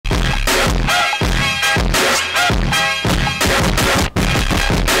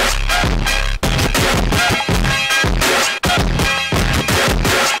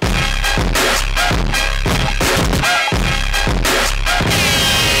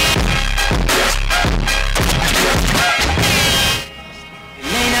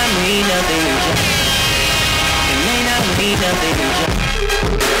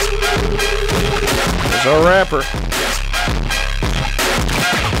The rapper.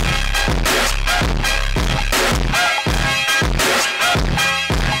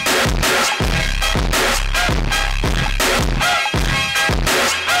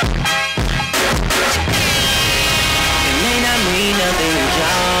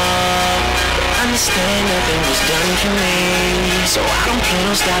 Understand nothing was done for me, so I don't plan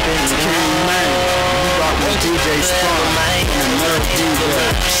on stopping now. DJ Spawn,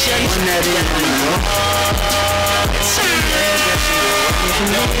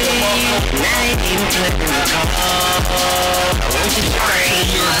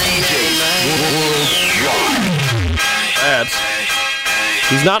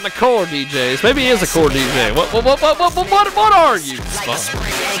 He's not in the core DJs. Maybe he is a core DJ. What are you, Spawn?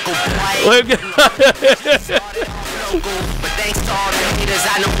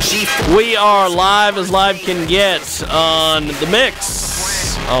 We are live as live can get on The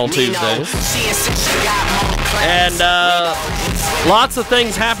Mix on Tuesdays. And lots of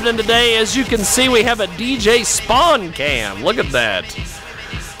things happening today. As you can see, we have a DJ Spawn cam. Look at that.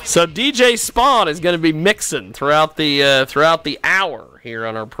 So DJ Spawn is going to be mixing throughout the hour here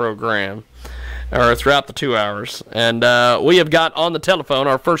on our program, or throughout the 2 hours. And we have got on the telephone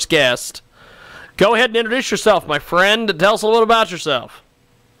our first guest. Go ahead and introduce yourself, my friend. Tell us a little about yourself.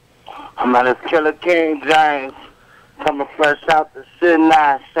 My name is Killer King James, coming fresh out the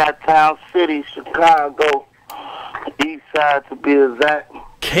Sinai, Chi-Town City, Chicago, East Side to be exact.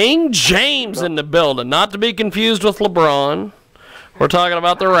 King James in the building, not to be confused with LeBron. We're talking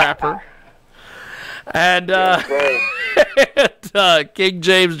about the rapper. And King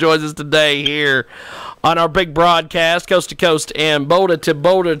James joins us today here on our big broadcast, coast to coast and Boulder to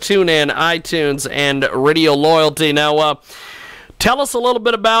Boulder, TuneIn, iTunes, and Radio Loyalty. Now, tell us a little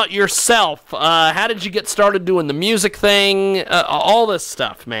bit about yourself. How did you get started doing the music thing? All this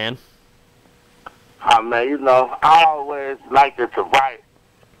stuff, man. Man, you know, I always liked it to write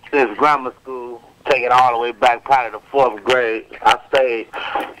since grammar school. Take it all the way back, probably the 4th grade. I stayed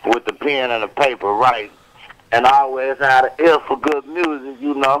with the pen and the paper, right? And I always had an ear for good music,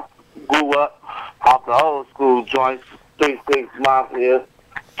 you know. Grew up off the old school joints, 3 6 Mafia,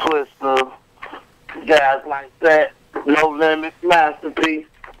 Twister, guys like that, No Limit, Masterpiece.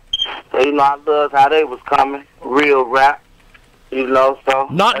 So, you know, I loved how they was coming, real rap, you know. So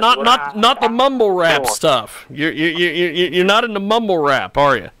not the mumble rap stuff. You're not into mumble rap,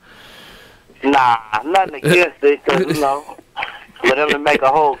 are you? Nah, nothing against it, because, you know, for them to make a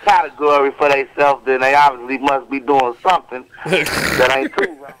whole category for themselves, then they obviously must be doing something that ain't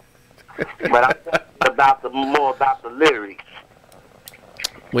too right. But I'm more about the lyrics.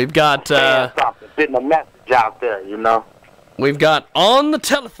 We've got something, putting a message out there, you know. We've got on the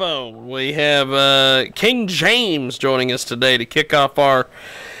telephone, we have King James joining us today to kick off our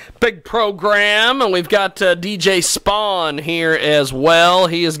big program, and we've got DJ Spawn here as well.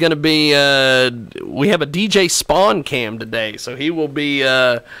 He is going to be we have a DJ Spawn cam today, so he will be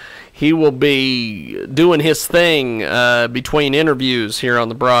doing his thing between interviews here on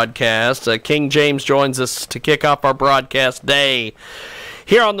the broadcast. King James joins us to kick off our broadcast day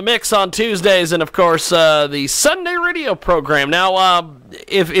here on The Mix on Tuesdays, and of course the Sunday radio program. Now,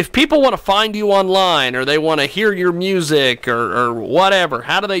 if people want to find you online, or they want to hear your music, or whatever,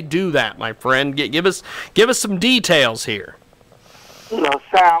 how do they do that, my friend? Give us some details here. You know,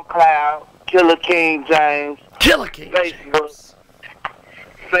 SoundCloud, Killer King James. Killer King James.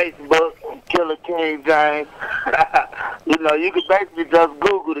 Facebook, Killer King James. You know, you can basically just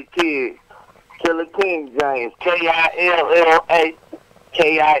Google the kid, Killer King James, KILLAKINGJAMES.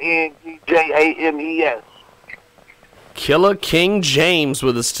 Killer King James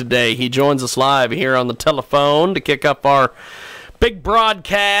with us today. He joins us live here on the telephone to kick up our big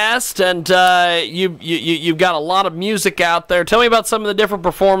broadcast, and you've got a lot of music out there. Tell me about some of the different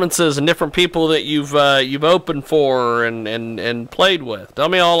performances and different people that you've opened for and played with. Tell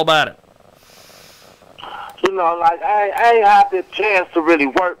me all about it. You know, like I ain't had the chance to really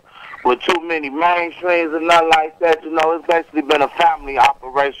work with too many mainstreams and nothing like that. You know, it's basically been a family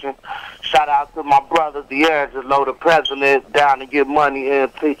operation. Shout out to my brother, D'Angelo, the president, down to get money in.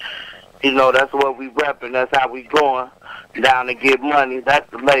 You know, that's what we repping. That's how we going. Down to get money. That's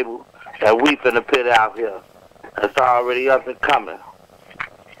the label that we finna put out here. That's already up and coming.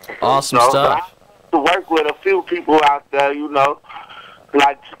 Awesome stuff. I work with a few people out there, you know,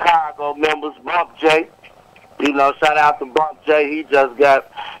 like Chicago members, Bump J. You know, shout out to Bump J. He just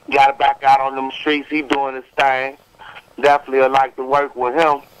got back out on them streets. He doing his thing. Definitely would like to work with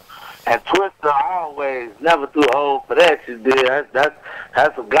him. And Twister, always never too old for that shit, dude. That's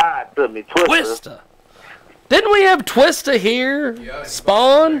a god to me, Twister. Didn't we have Twister here? Yeah,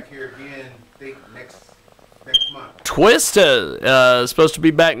 Spawn? back here again, I think next Twista is supposed to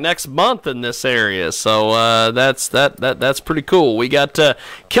be back next month in this area, so that's pretty cool. We got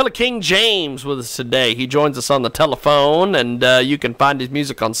Killer King James with us today. He joins us on the telephone, and you can find his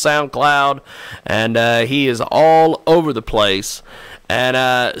music on SoundCloud, and he is all over the place.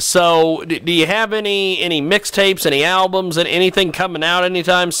 And so, do you have any mixtapes, any albums, and anything coming out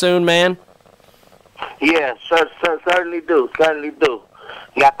anytime soon, man? Yeah, certainly do.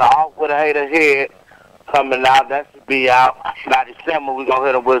 Got the Off with a Hater Head coming out. That should be out by December. We're gonna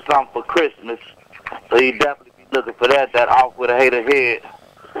hit him with something for Christmas. So you definitely be looking for that Off with a Hater Head.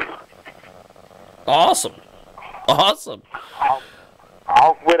 Awesome. Off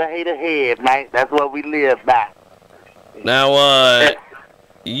with a Hater Head, man. That's what we live by. Now,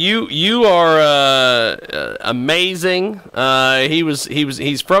 you are amazing.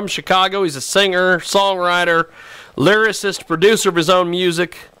 He's from Chicago. He's a singer, songwriter, lyricist, producer of his own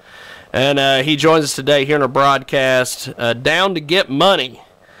music. And he joins us today here in our broadcast. Down to Get Money.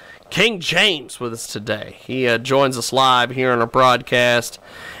 King James with us today. He joins us live here in our broadcast.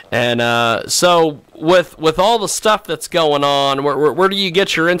 And so with all the stuff that's going on, where do you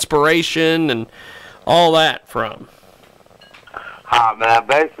get your inspiration and all that from? Man,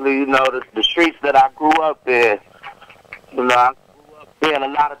 basically, the streets that I grew up in, I grew up seeing a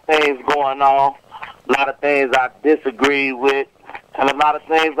lot of things going on, a lot of things I disagree with, and a lot of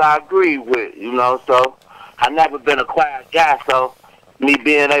things I agree with, so I've never been a quiet guy, so me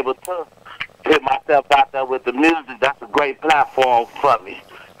being able to put myself out there with the music, that's a great platform for me.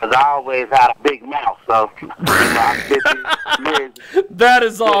 Because I always had a big mouth, so That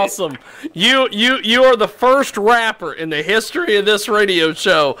is awesome. You are the first rapper in the history of this radio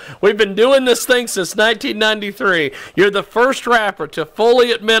show. We've been doing this thing since 1993. You're the first rapper to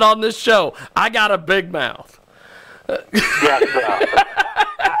fully admit on this show, I got a big mouth.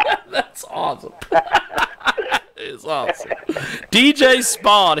 That's awesome. It's awesome. DJ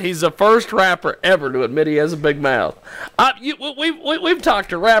Spawn, he's the first rapper ever to admit he has a big mouth. We've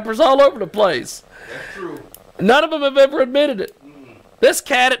talked to rappers all over the place. That's true. None of them have ever admitted it. This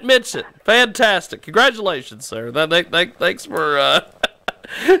cat admits it. Fantastic. Congratulations, sir. Thanks for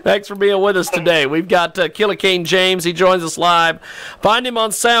thanks for being with us today. We've got Killer King James. He joins us live. Find him on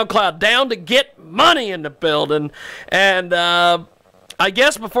SoundCloud. Down to Get Money in the building. And I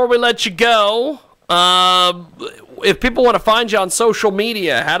guess before we let you go, if people want to find you on social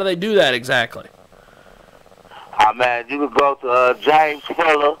media, how do they do that exactly? Man, you can go to James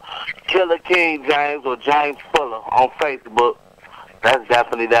Fuller, Killer King James, or James Fuller on Facebook. That's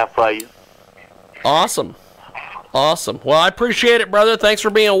definitely that for you. Awesome. Well, I appreciate it, brother. Thanks for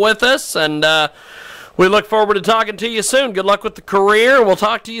being with us, and we look forward to talking to you soon. Good luck with the career. We'll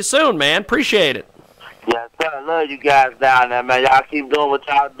talk to you soon, man. Appreciate it. Yes, sir. I love you guys down there, man. Y'all keep doing what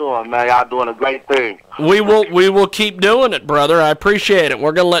y'all doing, man. Y'all doing a great thing. We will keep doing it, brother. I appreciate it.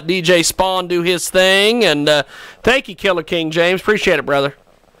 We're going to let DJ Spawn do his thing, and thank you, Killer King James. Appreciate it, brother.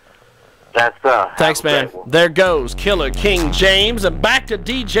 Yes, sir. Thanks, man. There goes Killer King James, and back to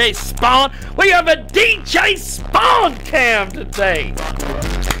DJ Spawn. We have a DJ Spawn cam today.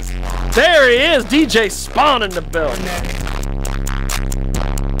 There he is, DJ Spawn in the building.